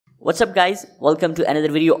What's up guys, welcome to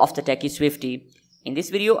another video of the Techie Swifty. In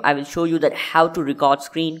this video I will show you that how to record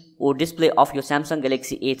screen or display of your Samsung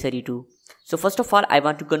Galaxy A32. So first of all I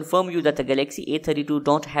want to confirm you that the Galaxy A32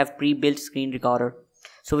 don't have pre-built screen recorder.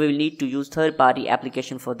 So we will need to use third-party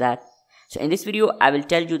application for that. So in this video I will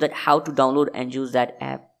tell you that how to download and use that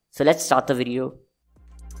app. So let's start the video.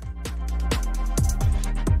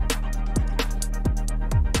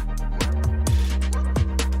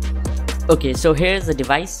 Okay, so here's the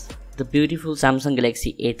device, the beautiful Samsung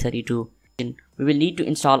Galaxy A32. We will need to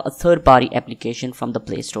install a third-party application from the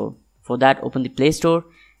Play Store. For that, open the Play Store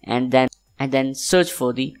and then search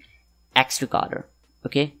for the X Recorder.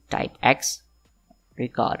 Okay, type X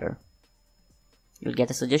Recorder. You'll get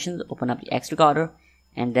the suggestions. Open up the X Recorder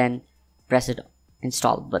and then press the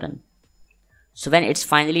install button. So when it's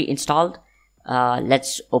finally installed,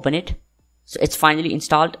 let's open it. So it's finally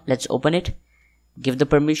installed. Let's open it. Give the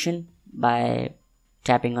permission by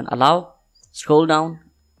tapping on allow. Scroll down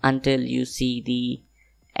until you see the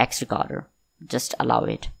X Recorder. Just allow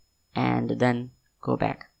it and then go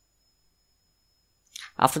back.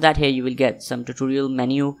 After that, here you will get some tutorial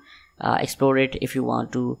menu. Explore it if you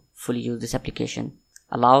want to fully use this application.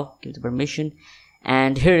 Allow, give the permission,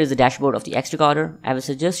 and here is the dashboard of the X Recorder. I will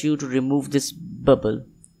suggest you to remove this bubble.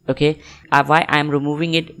 Okay, why I am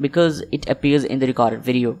removing it? Because it appears in the recorded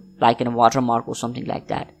video like in a watermark or something like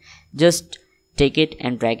that. Just take it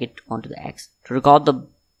and drag it onto the X. To record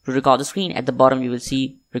the screen, at the bottom you will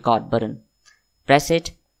see record button. Press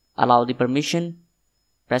it, allow the permission,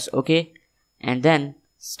 press OK, and then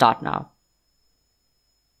start now.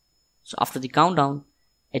 So after the countdown,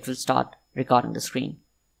 it will start recording the screen.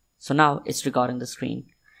 So now it's recording the screen.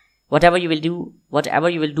 Whatever you will do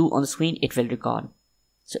on the screen, it will record.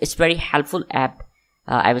 So it's very helpful app.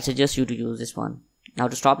 I will suggest you to use this one. Now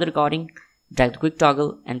to stop the recording, drag the quick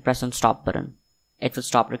toggle and press on stop button. It will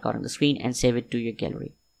stop recording the screen and save it to your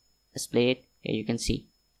gallery. Let's play it. Here you can see.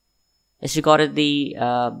 It's recorded the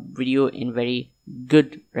video in very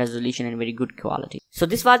good resolution and very good quality. So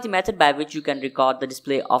this was the method by which you can record the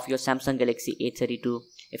display of your Samsung Galaxy A32.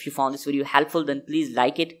 If you found this video helpful, then please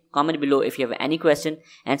like it, comment below if you have any question,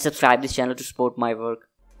 and subscribe this channel to support my work.